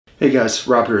Hey guys,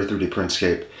 Rob here at 3D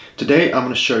Printscape. Today I'm going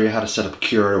to show you how to set up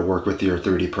Cura to work with your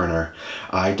 3D printer.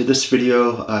 I did this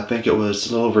video, I think it was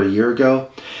a little over a year ago,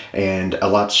 and a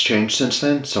lot's changed since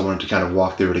then, so I wanted to kind of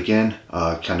walk through it again,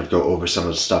 kind of go over some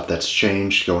of the stuff that's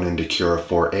changed going into Cura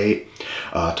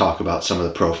 4.8, talk about some of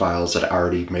the profiles that I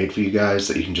already made for you guys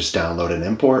that you can just download and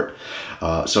import.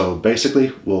 So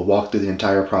basically, we'll walk through the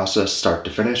entire process start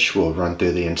to finish. We'll run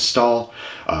through the install,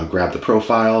 grab the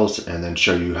profiles, and then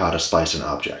show you how to slice an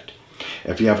object.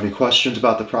 If you have any questions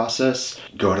about the process,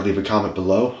 go ahead and leave a comment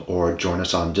below or join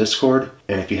us on Discord.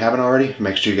 And if you haven't already,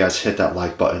 make sure you guys hit that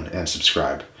like button and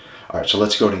subscribe. Alright, so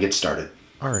let's go ahead and get started.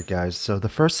 Alright guys, so the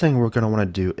first thing we're going to want to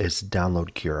do is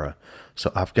download Cura.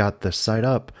 So I've got the site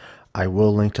up. I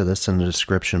will link to this in the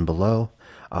description below,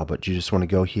 but you just want to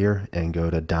go here and go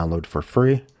to download for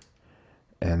free.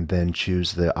 And then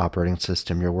choose the operating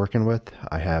system you're working with.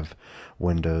 I have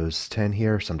Windows 10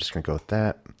 here, so I'm just going to go with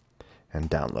that and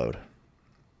download.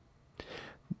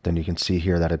 Then you can see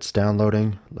here that it's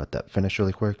downloading. Let that finish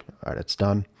really quick. All right, it's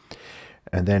done.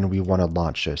 And then we want to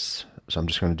launch this. So I'm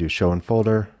just going to do show in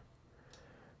folder.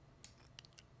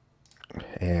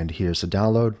 And here's the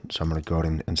download. So I'm going to go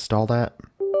ahead and install that.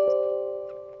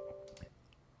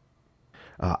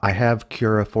 I have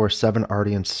Cura 4.7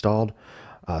 already installed.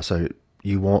 So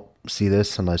you won't see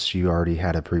this unless you already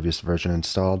had a previous version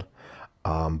installed.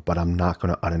 But I'm not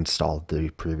going to uninstall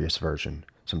the previous version.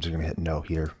 So I'm just going to hit no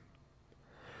here.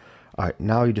 Alright,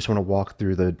 now you just want to walk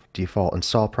through the default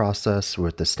install process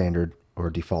with the standard or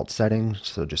default settings.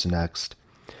 So just next,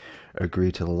 agree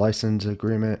to the license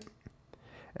agreement.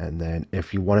 And then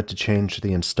if you wanted to change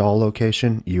the install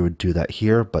location, you would do that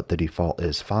here, but the default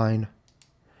is fine.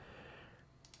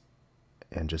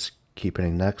 And just keep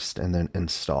hitting next and then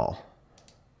install.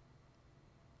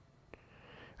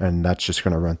 And that's just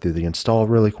going to run through the install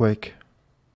really quick.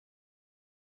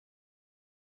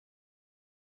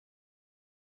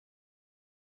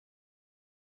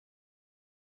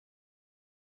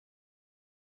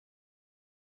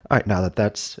 Alright, now that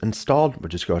that's installed, we'll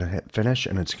just go ahead and hit finish,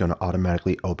 and it's going to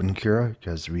automatically open Cura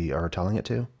because we are telling it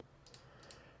to.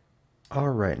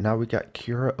 Alright, now we got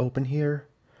Cura open here,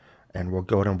 and we'll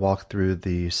go ahead and walk through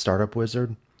the startup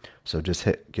wizard. So just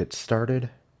hit get started,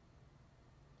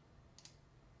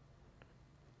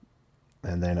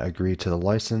 and then agree to the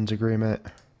license agreement,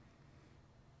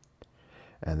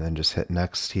 and then just hit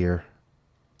next here,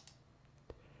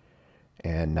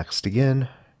 and next again.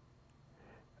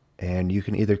 And you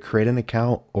can either create an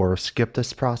account or skip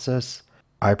this process.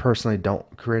 I personally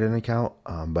don't create an account,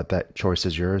 but that choice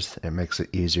is yours. It makes it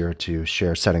easier to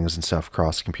share settings and stuff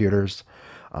across computers,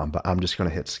 but I'm just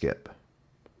going to hit skip.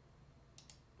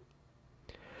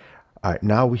 Alright,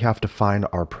 now we have to find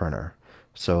our printer.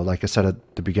 So like I said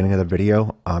at the beginning of the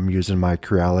video, I'm using my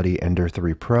Creality Ender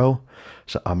 3 Pro.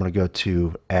 So I'm going to go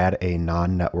to add a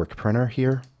non-network printer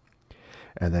here,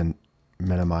 and then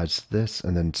minimize this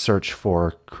and then search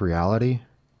for Creality.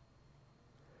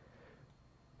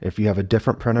 If you have a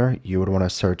different printer, you would want to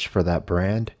search for that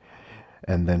brand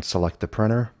and then select the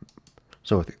printer.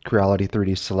 So with Creality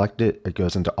 3D selected, it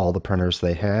goes into all the printers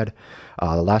they had.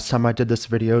 The last time I did this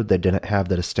video, they didn't have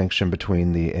the distinction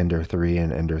between the Ender 3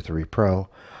 and Ender 3 Pro.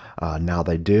 Now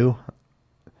they do.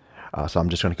 So I'm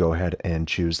just going to go ahead and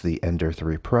choose the Ender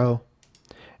 3 Pro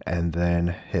and then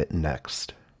hit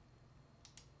next.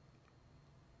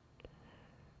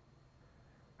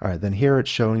 Alright, then here it's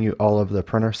showing you all of the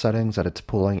printer settings that it's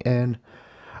pulling in.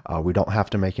 We don't have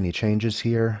to make any changes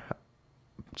here,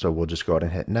 so we'll just go ahead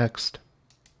and hit next.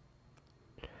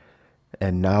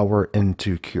 And now we're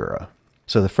into Cura.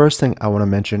 So the first thing I want to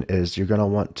mention is you're going to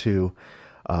want to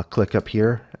click up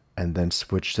here and then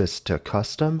switch this to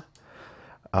custom.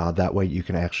 That way you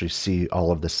can actually see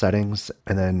all of the settings.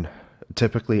 And then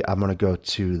typically I'm going to go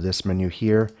to this menu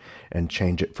here and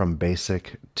change it from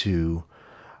basic to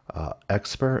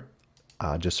expert,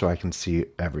 just so I can see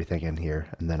everything in here,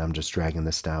 and then I'm just dragging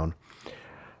this down.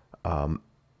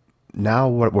 Now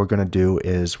what we're going to do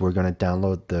is we're going to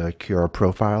download the Cura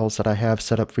profiles that I have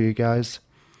set up for you guys.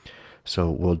 So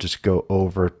we'll just go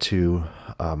over to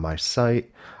my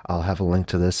site. I'll have a link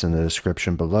to this in the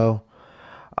description below.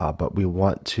 But we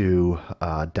want to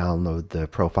download the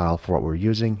profile for what we're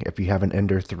using. If you have an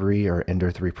Ender 3 or Ender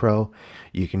 3 Pro,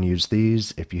 you can use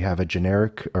these. If you have a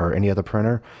generic or any other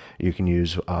printer, you can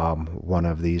use one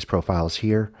of these profiles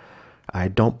here. I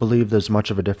don't believe there's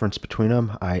much of a difference between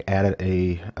them. I added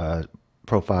a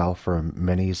profile for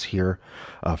minis here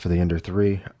for the Ender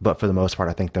 3, but for the most part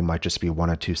I think there might just be one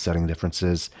or two setting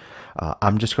differences.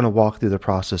 I'm just going to walk through the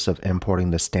process of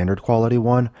importing the standard quality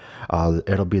one.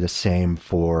 It'll be the same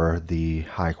for the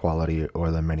high quality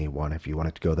or the mini one if you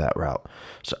wanted to go that route.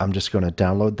 So I'm just going to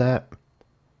download that,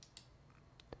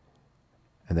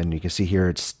 and then you can see here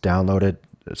it's downloaded.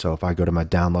 So if I go to my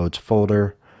downloads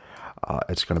folder,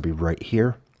 it's going to be right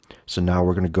here. So now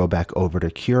we're going to go back over to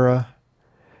Cura.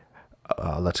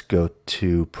 Let's go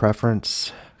to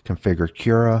Preference, Configure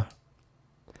Cura,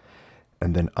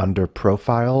 and then under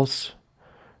Profiles,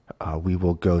 we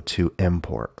will go to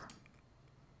Import.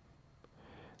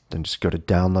 Then just go to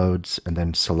Downloads and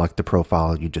then select the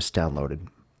profile you just downloaded.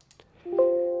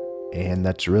 And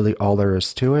that's really all there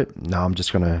is to it. Now I'm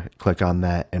just going to click on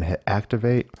that and hit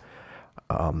Activate,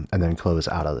 and then close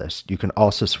out of this. You can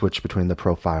also switch between the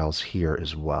profiles here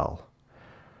as well.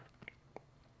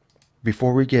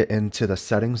 Before we get into the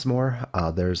settings more,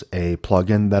 there's a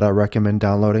plugin that I recommend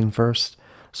downloading first.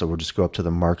 So we'll just go up to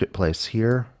the marketplace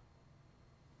here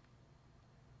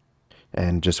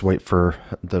and just wait for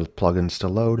the plugins to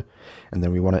load. And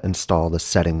then we want to install the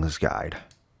settings guide.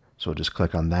 So we'll just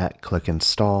click on that, click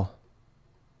install.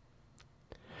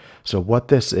 So what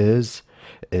this is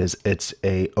it's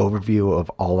a overview of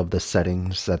all of the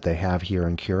settings that they have here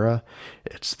in Cura.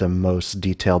 It's the most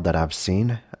detailed that I've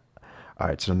seen. All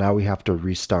right, so now we have to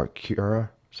restart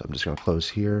Cura. So I'm just going to close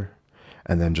here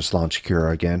and then just launch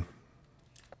Cura again.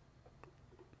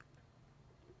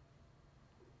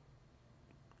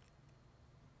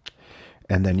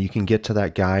 And then you can get to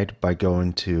that guide by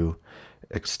going to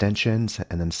extensions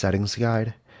and then settings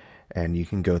guide. And you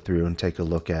can go through and take a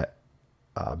look at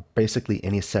basically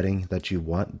any setting that you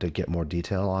want to get more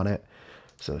detail on it.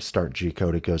 So start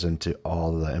G-code, it goes into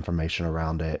all the information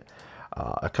around it.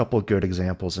 A couple of good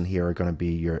examples in here are going to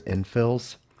be your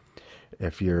infills.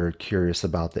 If you're curious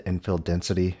about the infill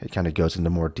density, it kind of goes into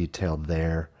more detail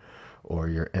there. Or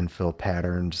your infill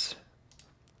patterns,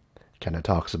 kind of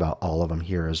talks about all of them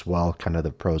here as well, kind of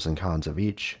the pros and cons of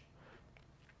each.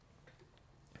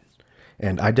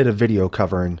 And I did a video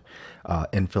covering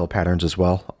infill patterns as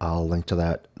well. I'll link to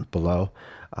that below.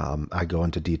 I go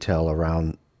into detail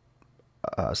around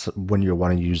when you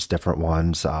want to use different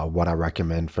ones, what I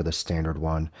recommend for the standard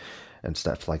one and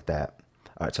stuff like that.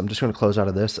 All right, so I'm just going to close out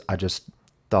of this. I just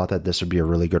thought that this would be a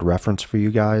really good reference for you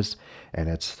guys, and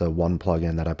it's the one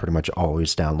plugin that I pretty much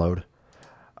always download.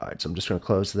 All right, so I'm just going to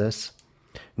close this.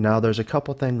 Now there's a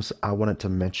couple things I wanted to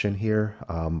mention here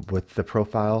with the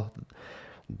profile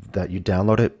that you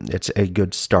download it. It's a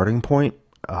good starting point.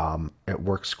 It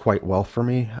works quite well for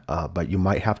me, but you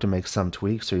might have to make some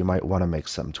tweaks, or you might want to make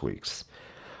some tweaks.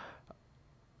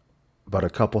 But a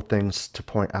couple things to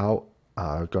point out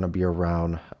are going to be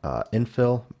around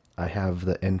infill. I have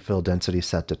the infill density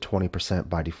set to 20%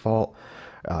 by default.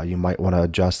 You might want to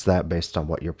adjust that based on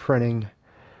what you're printing.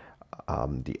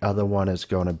 The other one is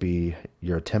going to be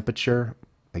your temperature.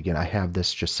 Again, I have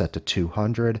this just set to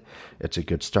 200. It's a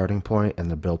good starting point, and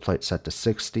the build plate set to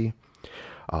 60.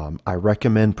 I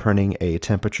recommend printing a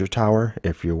temperature tower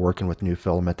if you're working with new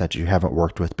filament that you haven't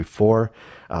worked with before.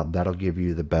 That'll give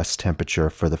you the best temperature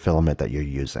for the filament that you're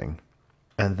using.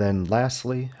 And then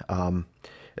lastly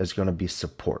is going to be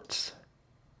supports.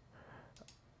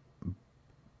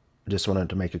 Just wanted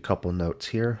to make a couple notes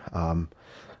here.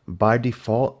 By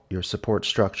default, your support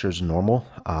structure is normal.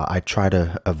 I try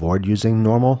to avoid using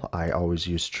normal. I always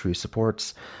use tree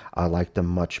supports. I like them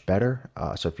much better.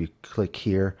 So if you click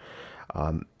here,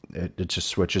 it just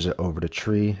switches it over to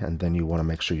tree, and then you want to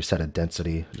make sure you set a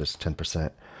density, just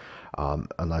 10%,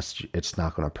 unless it's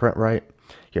not going to print right.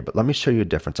 Here, but let me show you a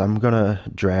difference. I'm going to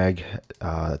drag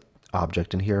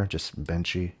object in here, just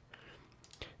benchy,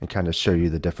 and kind of show you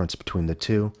the difference between the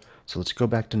two. So let's go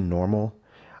back to normal.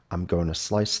 I'm going to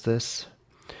slice this,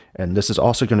 and this is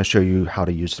also going to show you how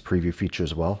to use the preview feature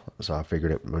as well, so I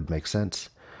figured it would make sense.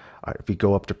 All right, if we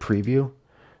go up to preview,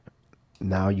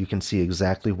 now you can see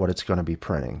exactly what it's going to be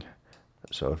printing.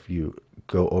 So if you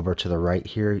go over to the right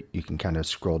here, you can kind of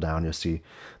scroll down. You'll see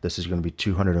this is going to be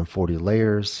 240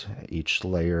 layers. Each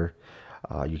layer,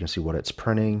 you can see what it's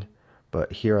printing.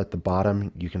 But here at the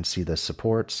bottom, you can see the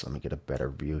supports. Let me get a better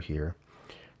view here.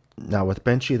 Now with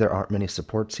Benchy, there aren't many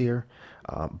supports here,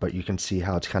 but you can see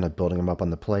how it's kind of building them up on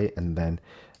the plate, and then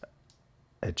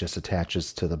it just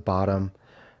attaches to the bottom.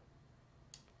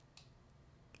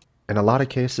 In a lot of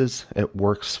cases, it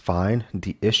works fine.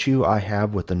 The issue I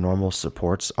have with the normal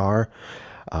supports are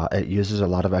it uses a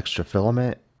lot of extra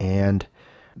filament, and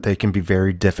they can be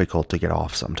very difficult to get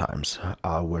off sometimes.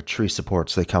 With tree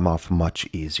supports, they come off much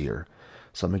easier.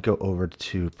 So let me go over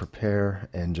to prepare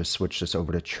and just switch this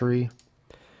over to tree.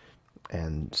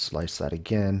 and slice that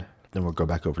again. Then we'll go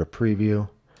back over to preview.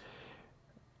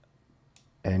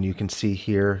 And you can see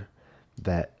here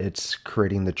that it's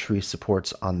creating the tree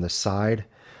supports on the side,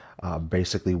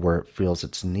 basically where it feels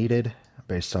it's needed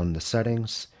based on the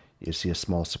settings. You see a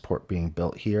small support being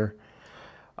built here.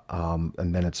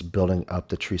 And then it's building up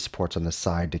the tree supports on the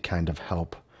side to kind of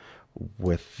help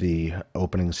with the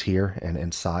openings here and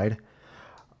inside.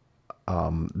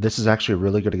 This is actually a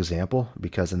really good example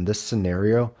because in this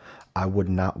scenario, I would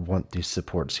not want these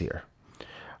supports here.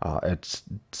 It's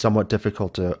somewhat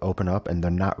difficult to open up and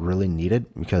they're not really needed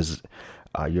because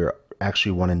you're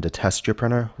actually wanting to test your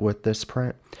printer with this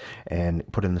print, and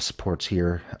putting the supports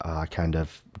here kind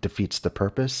of defeats the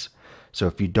purpose. So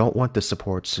if you don't want the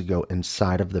supports to go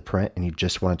inside of the print and you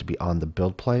just want it to be on the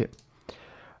build plate,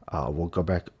 we'll go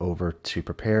back over to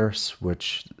prepare,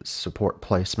 switch support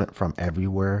placement from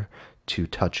everywhere to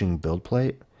touching build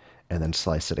plate, and then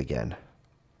slice it again.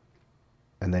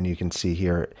 And then you can see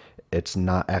here, it's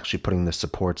not actually putting the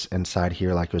supports inside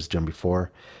here like it was doing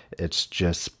before. It's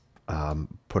just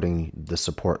putting the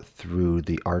support through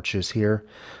the arches here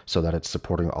so that it's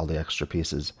supporting all the extra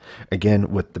pieces.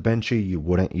 Again, with the Benchy, you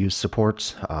wouldn't use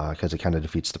supports because it kind of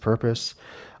defeats the purpose.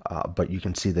 But you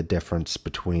can see the difference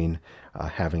between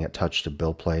having it touch the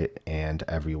build plate and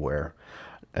everywhere.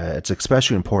 It's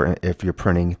especially important if you're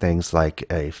printing things like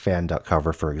a fan duct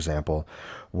cover, for example,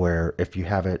 where if you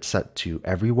have it set to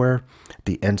everywhere,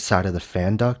 the inside of the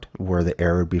fan duct where the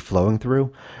air would be flowing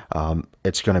through,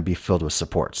 it's going to be filled with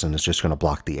supports and it's just going to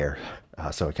block the air.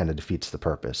 So it kind of defeats the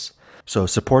purpose. So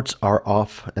supports are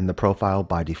off in the profile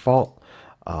by default.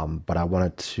 But I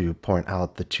wanted to point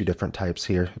out the two different types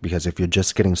here because if you're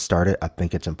just getting started, I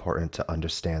think it's important to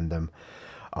understand them.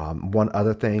 One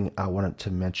other thing I wanted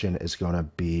to mention is going to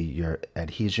be your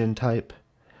adhesion type.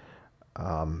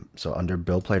 So under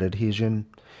build plate adhesion,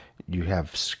 you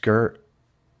have skirt,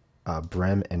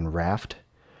 brim, and raft,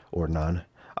 or none.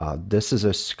 This is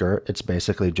a skirt. It's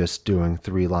basically just doing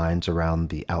 3 lines around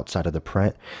the outside of the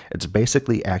print. It's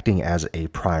basically acting as a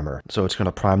primer. So it's going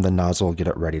to prime the nozzle, get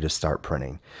it ready to start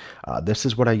printing. This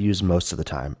is what I use most of the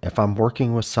time. If I'm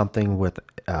working with something with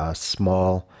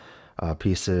small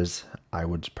pieces, I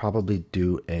would probably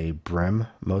do a brim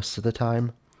most of the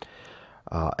time.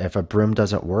 If a brim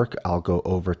doesn't work, I'll go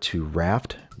over to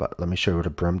raft, but let me show you what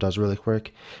a brim does really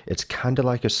quick. It's kind of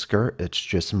like a skirt. It's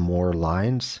just more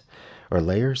lines or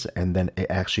layers, and then it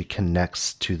actually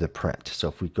connects to the print. So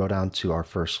if we go down to our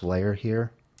first layer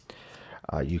here,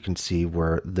 you can see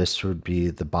where this would be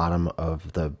the bottom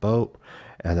of the boat,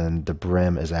 and then the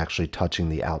brim is actually touching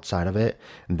the outside of it.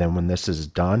 And then when this is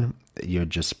done, you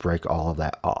just break all of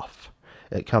that off.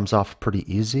 It comes off pretty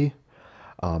easy.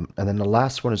 And then the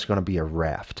last one is going to be a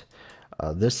raft.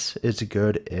 This is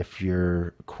good if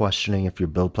you're questioning if your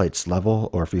build plate's level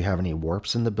or if you have any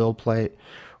warps in the build plate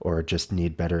or just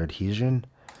need better adhesion.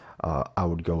 I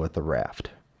would go with the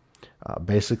raft.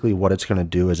 Basically what it's going to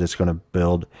do is it's going to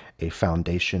build a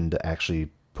foundation to actually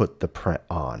put the print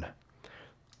on.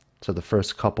 So the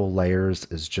first couple layers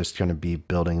is just going to be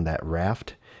building that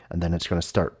raft, and then it's going to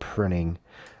start printing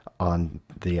on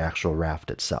the actual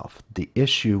raft itself. The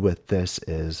issue with this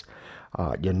is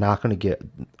you're not going to get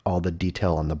all the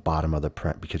detail on the bottom of the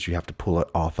print because you have to pull it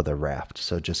off of the raft.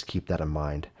 So just keep that in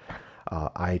mind.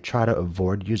 I try to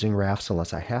avoid using rafts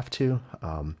unless I have to.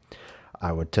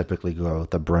 I would typically go with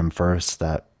the brim first.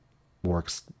 That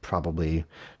works probably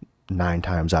 9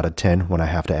 times out of 10 when I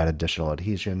have to add additional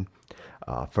adhesion.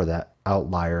 For that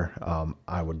outlier,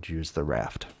 I would use the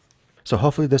raft. So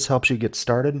hopefully this helps you get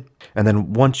started. And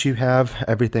then once you have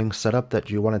everything set up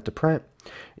that you want it to print,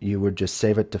 you would just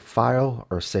save it to file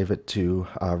or save it to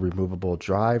a removable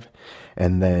drive,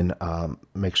 and then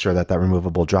make sure that that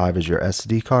removable drive is your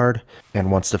SD card.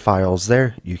 And once the file is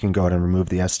there, you can go ahead and remove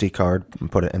the SD card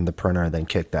and put it in the printer and then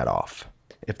kick that off.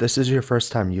 If this is your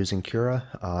first time using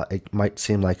Cura, it might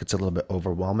seem like it's a little bit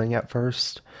overwhelming at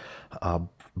first,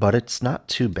 but it's not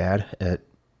too bad. It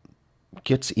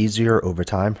gets easier over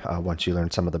time once you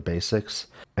learn some of the basics.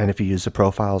 And if you use the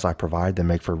profiles I provide, they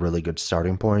make for a really good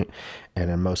starting point. And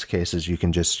in most cases, you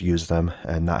can just use them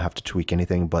and not have to tweak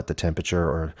anything but the temperature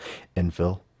or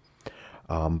infill.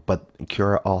 But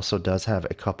Cura also does have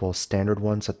a couple standard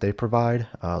ones that they provide,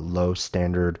 low,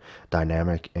 standard,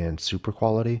 dynamic, and super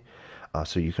quality.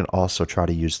 So you can also try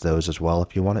to use those as well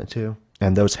if you wanted to.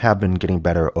 And those have been getting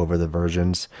better over the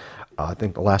versions. I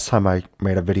think the last time I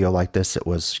made a video like this, it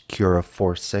was Cura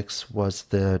 4.6 was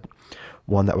the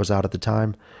one that was out at the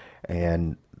time.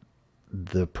 And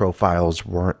the profiles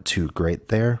weren't too great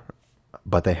there.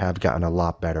 but they have gotten a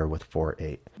lot better with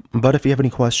 4.8. But if you have any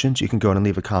questions, you can go ahead and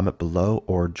leave a comment below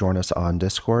or join us on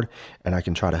Discord, and I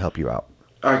can try to help you out.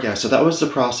 Alright guys, so that was the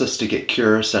process to get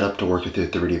Cura set up to work with your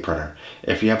 3D printer.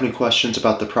 If you have any questions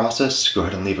about the process, go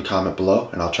ahead and leave a comment below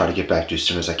and I'll try to get back to you as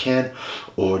soon as I can,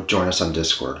 or join us on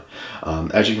Discord.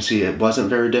 As you can see, it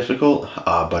wasn't very difficult,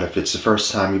 but if it's the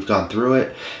first time you've gone through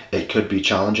it, it could be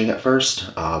challenging at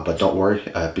first, but don't worry,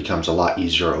 it becomes a lot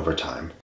easier over time.